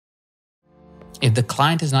If the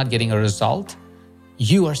client is not getting a result,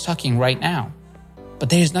 you are sucking right now. But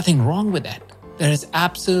there is nothing wrong with that. There is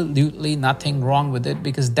absolutely nothing wrong with it,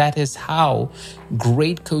 because that is how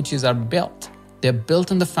great coaches are built. They're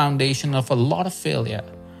built on the foundation of a lot of failure,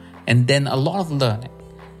 and then a lot of learning,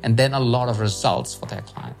 and then a lot of results for their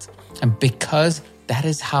clients. And because that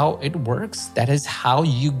is how it works, that is how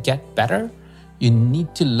you get better, you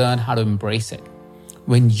need to learn how to embrace it.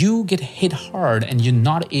 When you get hit hard and you're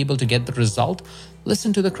not able to get the result,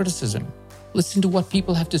 listen to the criticism. Listen to what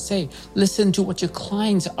people have to say. Listen to what your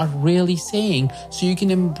clients are really saying so you can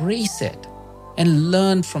embrace it and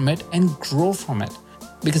learn from it and grow from it.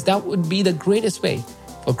 Because that would be the greatest way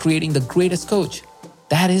for creating the greatest coach.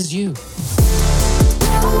 That is you.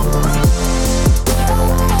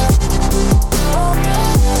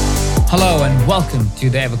 Hello and welcome to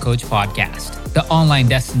the EverCoach Podcast, the online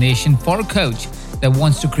destination for a coach that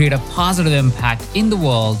wants to create a positive impact in the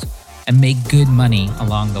world and make good money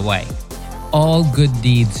along the way. All good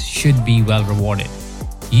deeds should be well rewarded.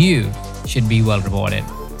 You should be well rewarded.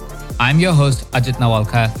 I'm your host, Ajit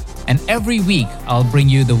Nawalkar, and every week I'll bring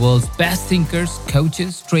you the world's best thinkers,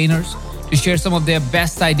 coaches, trainers to share some of their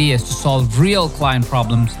best ideas to solve real client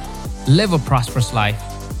problems, live a prosperous life,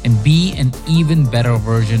 and be an even better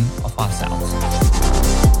version of ourselves.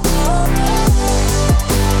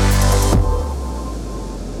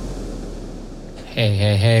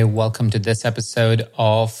 Hey, welcome to this episode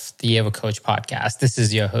of the EverCoach Podcast. This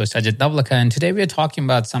is your host, Ajit Nawalkar, and today we are talking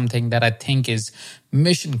about something that I think is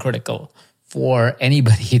mission critical for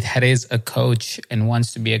anybody that is a coach and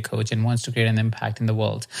wants to be a coach and wants to create an impact in the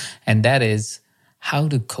world. And that is how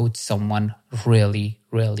to coach someone really,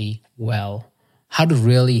 really well. How to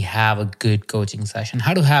really have a good coaching session.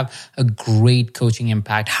 How to have a great coaching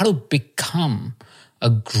impact. How to become a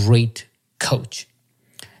great coach.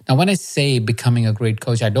 Now, when I say becoming a great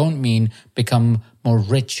coach, I don't mean become more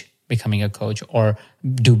rich becoming a coach or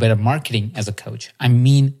do better marketing as a coach. I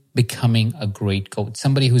mean becoming a great coach,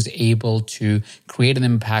 somebody who's able to create an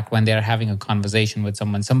impact when they're having a conversation with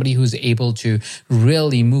someone, somebody who's able to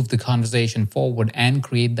really move the conversation forward and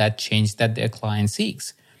create that change that their client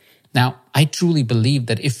seeks. Now, I truly believe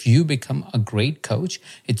that if you become a great coach,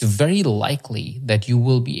 it's very likely that you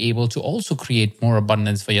will be able to also create more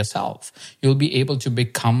abundance for yourself. You'll be able to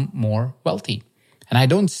become more wealthy. And I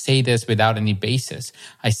don't say this without any basis.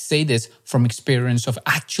 I say this from experience of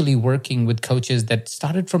actually working with coaches that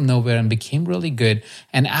started from nowhere and became really good.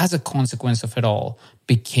 And as a consequence of it all,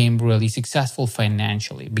 became really successful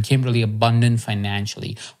financially, became really abundant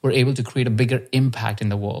financially. We're able to create a bigger impact in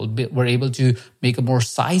the world. We're able to make a more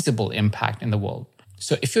sizable impact in the world.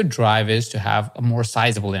 So if your drive is to have a more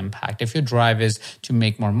sizable impact, if your drive is to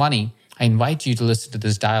make more money, I invite you to listen to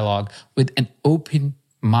this dialogue with an open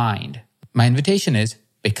mind. My invitation is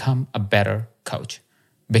become a better coach.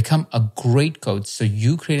 Become a great coach so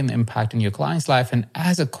you create an impact in your client's life. And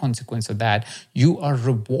as a consequence of that, you are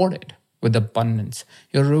rewarded with abundance.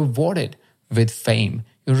 You're rewarded with fame.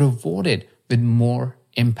 You're rewarded with more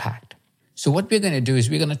impact. So what we're going to do is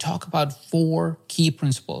we're going to talk about 4 key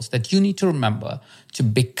principles that you need to remember to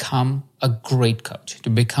become a great coach,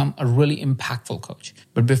 to become a really impactful coach.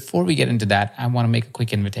 But before we get into that, I want to make a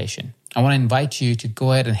quick invitation. I want to invite you to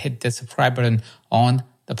go ahead and hit the subscribe button on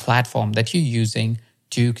the platform that you're using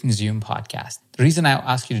to consume podcasts. The reason I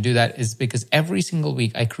ask you to do that is because every single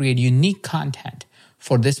week I create unique content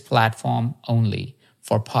for this platform only,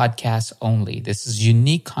 for podcasts only. This is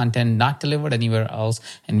unique content not delivered anywhere else,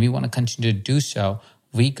 and we want to continue to do so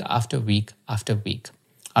week after week after week.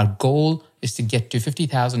 Our goal is to get to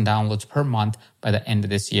 50,000 downloads per month by the end of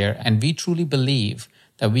this year, and we truly believe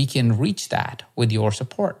that we can reach that with your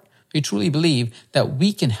support. We truly believe that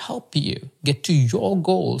we can help you get to your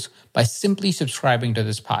goals by simply subscribing to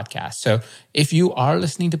this podcast. So if you are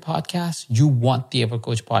listening to podcasts, you want the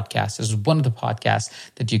EverCoach Podcast as one of the podcasts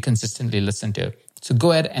that you consistently listen to. So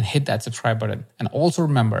go ahead and hit that subscribe button. And also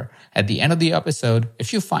remember, at the end of the episode,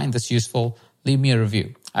 if you find this useful, leave me a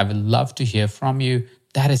review. I would love to hear from you.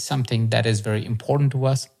 That is something that is very important to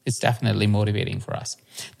us. It's definitely motivating for us.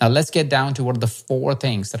 Now let's get down to what are the 4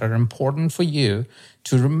 things that are important for you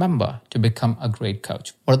to remember to become a great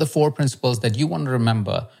coach. What are the 4 principles that you want to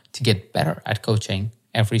remember to get better at coaching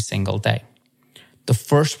every single day? The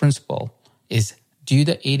first principle is do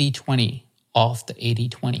the 80-20 of the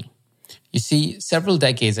 80-20. You see, several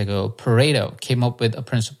decades ago, Pareto came up with a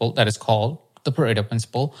principle that is called the Pareto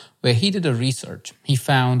Principle, where he did a research. He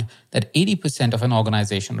found that 80% of an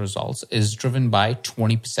organization's results is driven by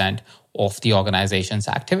 20% of the organization's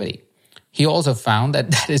activity. He also found that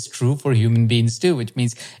that is true for human beings too, which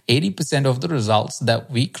means 80% of the results that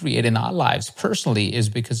we create in our lives personally is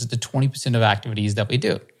because of the 20% of activities that we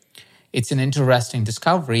do. It's an interesting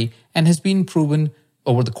discovery and has been proven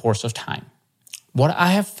over the course of time. What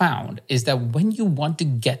I have found is that when you want to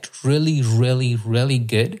get really, really, really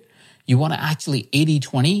good, you want to actually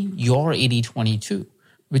 80-20 your 80-20 too,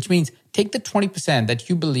 which means take the 20% that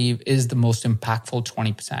you believe is the most impactful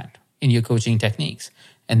 20% in your coaching techniques,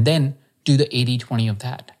 and then do the 80-20 of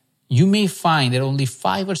that. You may find that only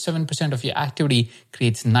 5 or 7% of your activity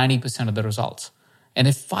creates 90% of the results. And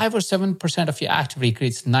if 5 or 7% of your activity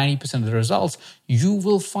creates 90% of the results, you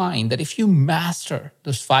will find that if you master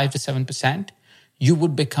those 5 to 7%, you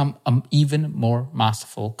would become an even more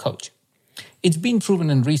masterful coach. It's been proven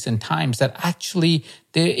in recent times that actually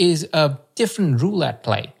there is a different rule at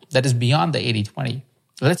play that is beyond the 80-20.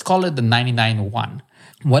 Let's call it the 99-1.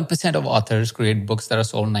 1% of authors create books that are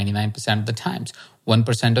sold 99% of the times.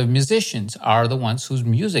 1% of musicians are the ones whose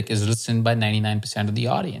music is listened by 99% of the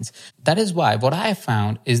audience. That is why what I have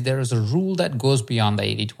found is there is a rule that goes beyond the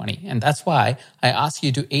 80-20. And that's why I ask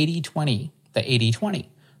you to 80-20 the 80-20.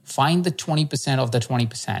 Find the 20% of the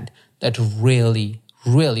 20% that really,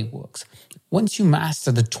 really works. Once you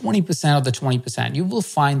master the 20% of the 20%, you will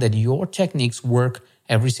find that your techniques work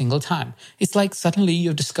every single time. It's like suddenly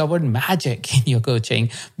you've discovered magic in your coaching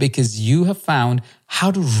because you have found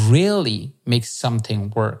how to really make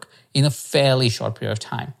something work in a fairly short period of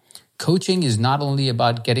time. Coaching is not only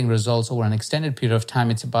about getting results over an extended period of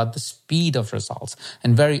time, it's about the speed of results.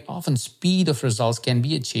 And very often, speed of results can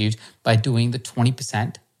be achieved by doing the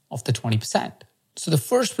 20% of the 20%. So the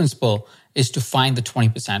first principle is to find the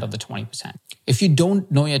 20% of the 20%. If you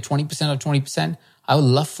don't know your 20% of 20%, I would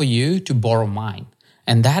love for you to borrow mine.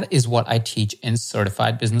 And that is what I teach in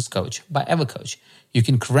Certified Business Coach by EverCoach. You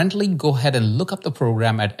can currently go ahead and look up the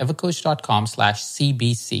program at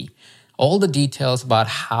evercoach.com/CBC. All the details about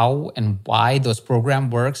how and why those program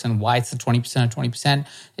works and why it's the 20% of 20%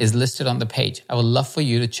 is listed on the page. I would love for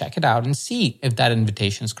you to check it out and see if that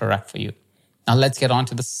invitation is correct for you. Now let's get on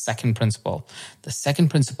to the second principle. The second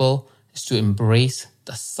principle is to embrace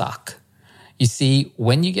the suck. You see,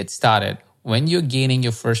 when you get started, when you're gaining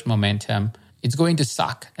your first momentum, it's going to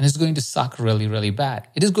suck, and it's going to suck really, really bad.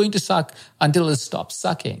 It is going to suck until it stops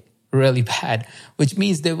sucking really bad, which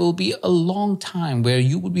means there will be a long time where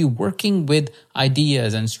you will be working with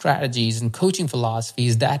ideas and strategies and coaching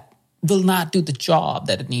philosophies that will not do the job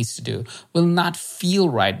that it needs to do, will not feel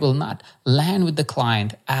right, will not land with the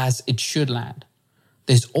client as it should land.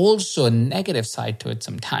 There's also a negative side to it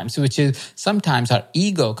sometimes, which is sometimes our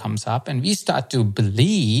ego comes up and we start to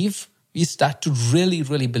really,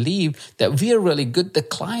 really believe that we are really good, the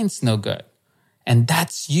client's no good. And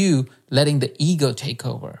that's you letting the ego take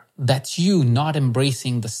over. That's you not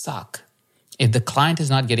embracing the suck. If the client is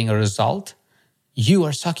not getting a result, you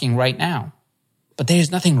are sucking right now. But there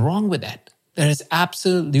is nothing wrong with that. There is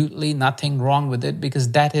absolutely nothing wrong with it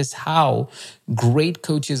because that is how great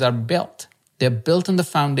coaches are built. They're built on the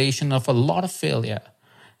foundation of a lot of failure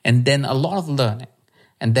and then a lot of learning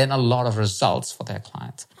and then a lot of results for their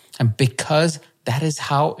clients. And because that is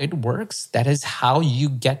how it works, that is how you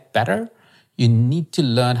get better, you need to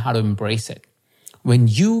learn how to embrace it. When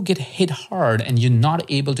you get hit hard and you're not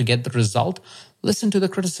able to get the result, listen to the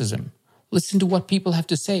criticism. Listen to what people have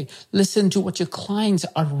to say. Listen to what your clients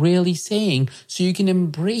are really saying so you can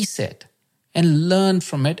embrace it and learn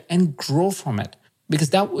from it and grow from it.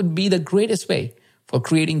 Because that would be the greatest way for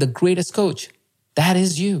creating the greatest coach. That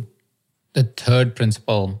is you. The third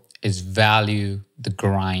principle is value the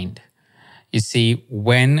grind. You see,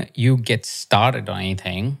 when you get started on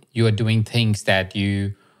anything, you are doing things that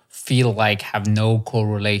you feel like have no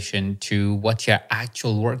correlation to what your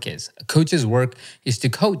actual work is. A coach's work is to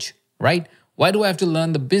coach, right? Why do I have to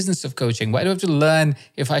learn the business of coaching? Why do I have to learn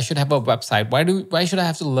if I should have a website? Why should I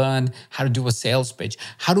have to learn how to do a sales pitch?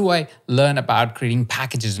 How do I learn about creating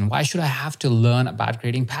packages? And why should I have to learn about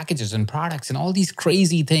creating packages and products and all these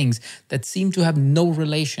crazy things that seem to have no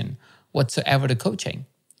relation whatsoever to coaching?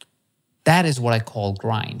 That is what I call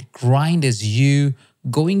grind. Grind is you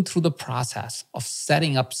going through the process of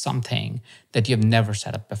setting up something that you've never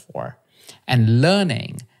set up before and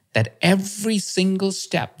learning that every single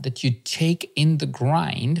step that you take in the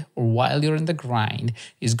grind or while you're in the grind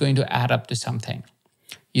is going to add up to something.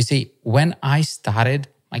 You see, when I started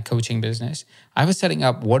my coaching business, I was setting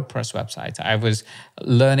up WordPress websites. I was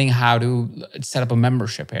learning how to set up a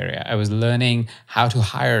membership area. I was learning how to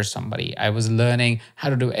hire somebody. I was learning how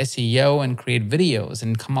to do SEO and create videos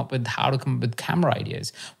and come up with camera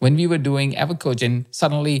ideas. When we were doing EverCoach, and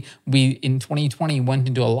suddenly we in 2020 went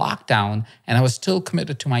into a lockdown, and I was still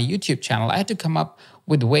committed to my YouTube channel, I had to come up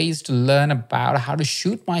with ways to learn about how to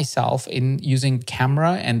shoot myself in using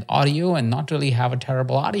camera and audio and not really have a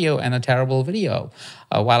terrible audio and a terrible video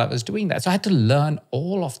while I was doing that. So I had to learn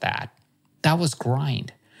all of that. That was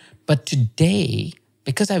grind. But today,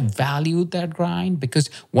 because I valued that grind, because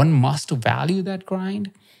one must value that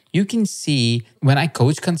grind, you can see when I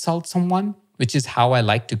coach consult someone, which is how I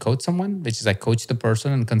like to coach someone, which is I coach the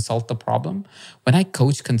person and consult the problem. When I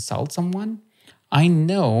coach consult someone, I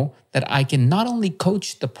know that I can not only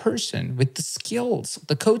coach the person with the skills,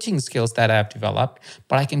 the coaching skills that I have developed,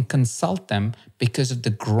 but I can consult them because of the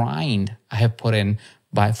grind I have put in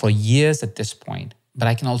for years at this point. But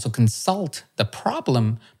I can also consult the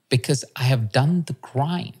problem because I have done the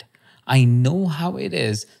grind. I know how it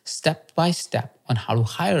is step by step on how to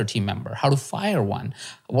hire a team member, how to fire one,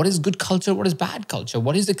 what is good culture, what is bad culture,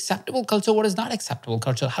 what is acceptable culture, what is not acceptable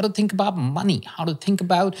culture, how to think about money, how to think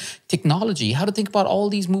about technology, how to think about all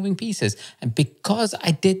these moving pieces. And because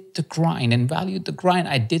I did the grind and valued the grind,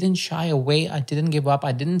 I didn't shy away, I didn't give up,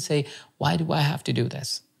 I didn't say, why do I have to do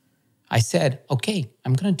this? I said, okay,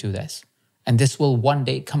 I'm going to do this. And this will one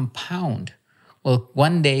day compound, will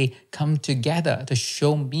one day come together to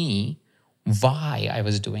show me why I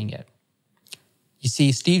was doing it. You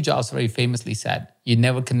see, Steve Jobs very famously said, you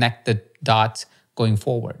never connect the dots going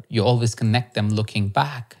forward. You always connect them looking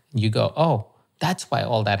back. And you go, oh, that's why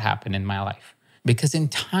all that happened in my life. Because in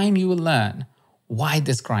time you will learn why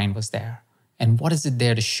this grind was there. And what is it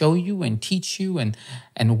there to show you and teach you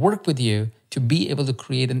and work with you to be able to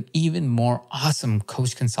create an even more awesome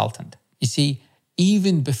coach consultant. You see,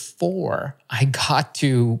 even before I got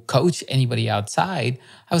to coach anybody outside,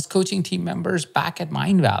 I was coaching team members back at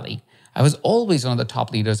Mindvalley. I was always one of the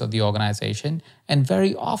top leaders of the organization. And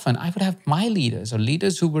very often I would have my leaders or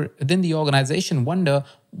leaders who were within the organization wonder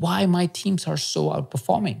why my teams are so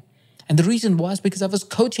outperforming. And the reason was because I was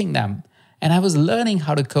coaching them. And I was learning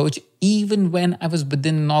how to coach even when I was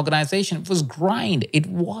within an organization. It was grind. It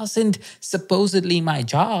wasn't supposedly my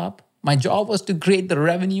job. My job was to create the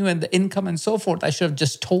revenue and the income and so forth. I should have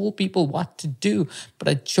just told people what to do, but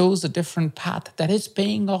I chose a different path that is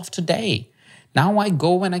paying off today. Now I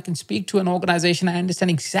go and I can speak to an organization. I understand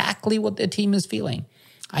exactly what their team is feeling.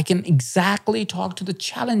 I can exactly talk to the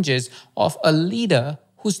challenges of a leader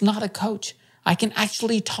who's not a coach. I can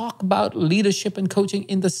actually talk about leadership and coaching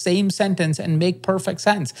in the same sentence and make perfect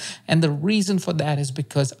sense. And the reason for that is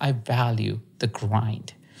because I value the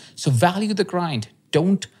grind. So value the grind.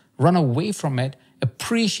 Don't run away from it.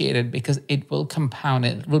 Appreciate it because it will compound.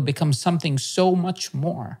 It will become something so much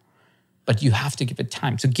more. But you have to give it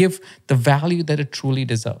time. So give the value that it truly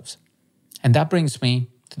deserves. And that brings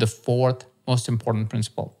me to the fourth most important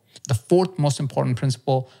principle. The fourth most important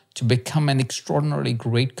principle to become an extraordinarily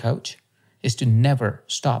great coach is to never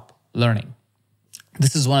stop learning.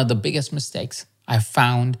 This is one of the biggest mistakes I've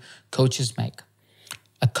found coaches make.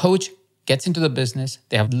 A coach gets into the business,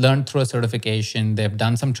 they have learned through a certification, they've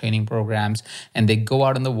done some training programs, and they go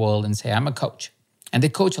out in the world and say, I'm a coach. And they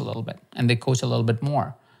coach a little bit, and they coach a little bit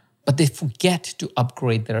more. But they forget to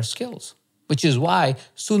upgrade their skills, which is why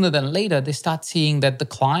sooner than later, they start seeing that the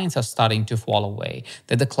clients are starting to fall away,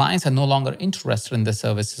 that the clients are no longer interested in the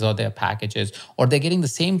services or their packages, or they're getting the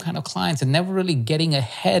same kind of clients and never really getting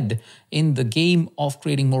ahead in the game of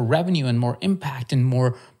creating more revenue and more impact and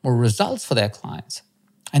more results for their clients.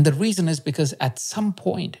 And the reason is because at some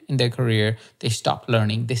point in their career, they stopped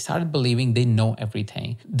learning. They started believing they know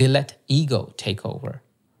everything. They let ego take over.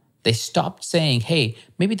 They stopped saying, hey,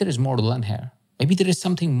 maybe there is more to learn here. Maybe there is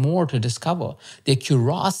something more to discover. Their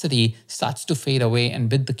curiosity starts to fade away,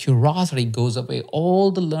 and with the curiosity goes away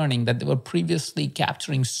all the learning that they were previously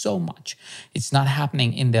capturing so much. It's not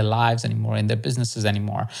happening in their lives anymore, in their businesses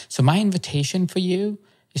anymore. So my invitation for you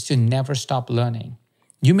is to never stop learning.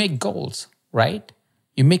 You make goals, right?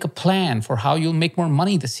 You make a plan for how you'll make more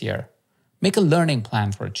money this year. Make a learning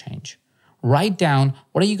plan for a change. Write down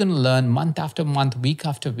what are you going to learn month after month, week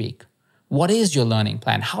after week. What is your learning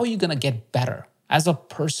plan? How are you going to get better as a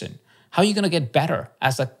person? How are you going to get better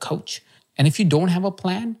as a coach? And if you don't have a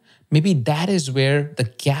plan, maybe that is where the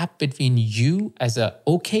gap between you as a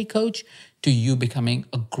okay coach to you becoming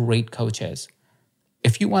a great coach is.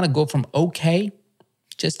 If you want to go from okay,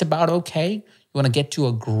 just about okay, you want to get to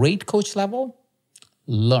a great coach level,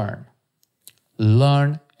 learn.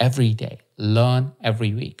 Learn every day. Learn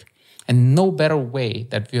every week. And no better way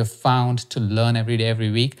that we have found to learn every day, every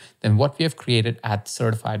week than what we have created at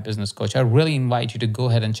Certified Business Coach. I really invite you to go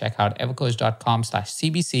ahead and check out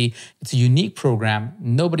evercoach.com/CBC. It's a unique program.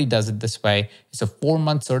 Nobody does it this way. It's a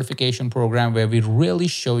 4-month certification program where we really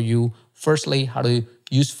show you, firstly, how to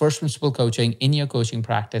use first principle coaching in your coaching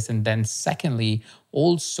practice. And then secondly,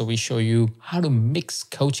 also we show you how to mix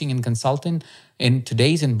coaching and consulting in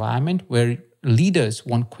today's environment where leaders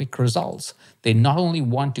want quick results. They not only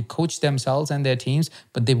want to coach themselves and their teams,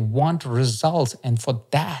 but they want results. And for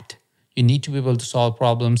that, you need to be able to solve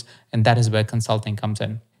problems. And that is where consulting comes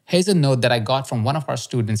in. Here's a note that I got from one of our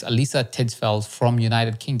students, Elisa Tidsfeld from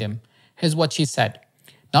United Kingdom. Here's what she said.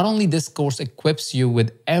 Not only this course equips you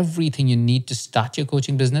with everything you need to start your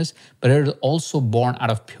coaching business, but it is also born out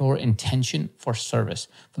of pure intention for service,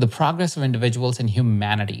 for the progress of individuals and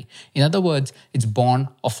humanity. In other words, it's born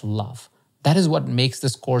of love. That is what makes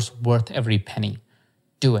this course worth every penny.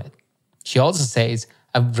 Do it. She also says,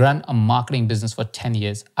 I've run a marketing business for 10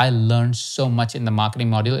 years. I learned so much in the marketing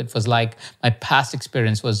module. It was like my past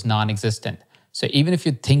experience was non-existent. So even if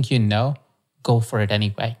you think you know, go for it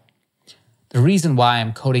anyway. The reason why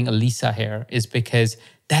I'm quoting Elisa here is because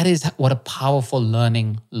that is what a powerful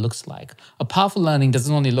learning looks like. A powerful learning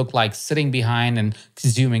doesn't only look like sitting behind and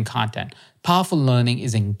consuming content. Powerful learning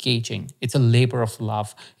is engaging. It's a labor of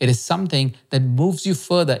love. It is something that moves you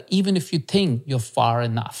further, even if you think you're far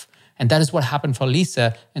enough. And that is what happened for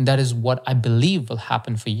Lisa, and that is what I believe will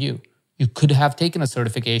happen for you. You could have taken a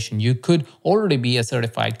certification. You could already be a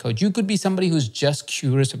certified coach. You could be somebody who's just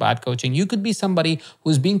curious about coaching. You could be somebody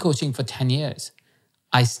who's been coaching for 10 years.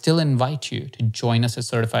 I still invite you to join us as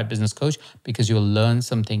Certified Business Coach because you'll learn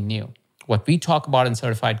something new. What we talk about in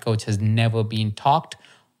Certified Coach has never been talked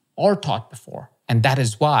or taught before. And that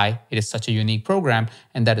is why it is such a unique program.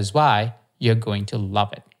 And that is why you're going to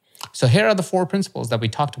love it. So here are the 4 principles that we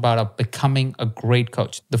talked about of becoming a great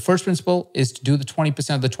coach. The first principle is to do the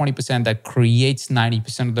 20% of the 20% that creates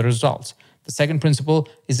 90% of the results. The second principle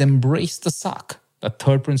is embrace the suck. The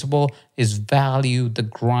third principle is value the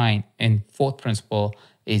grind. And fourth principle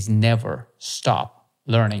is never stop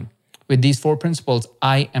learning. With these 4 principles,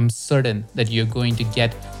 I am certain that you're going to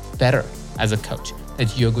get better as a coach,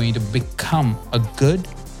 that you're going to become a good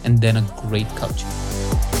and then a great coach.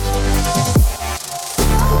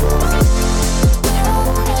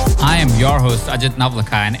 I am your host, Ajit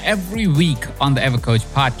Navlakha, and every week on the EverCoach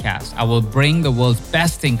podcast, I will bring the world's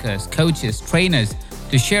best thinkers, coaches, trainers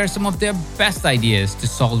to share some of their best ideas to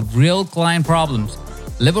solve real client problems,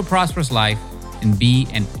 live a prosperous life, and be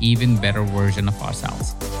an even better version of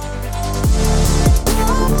ourselves.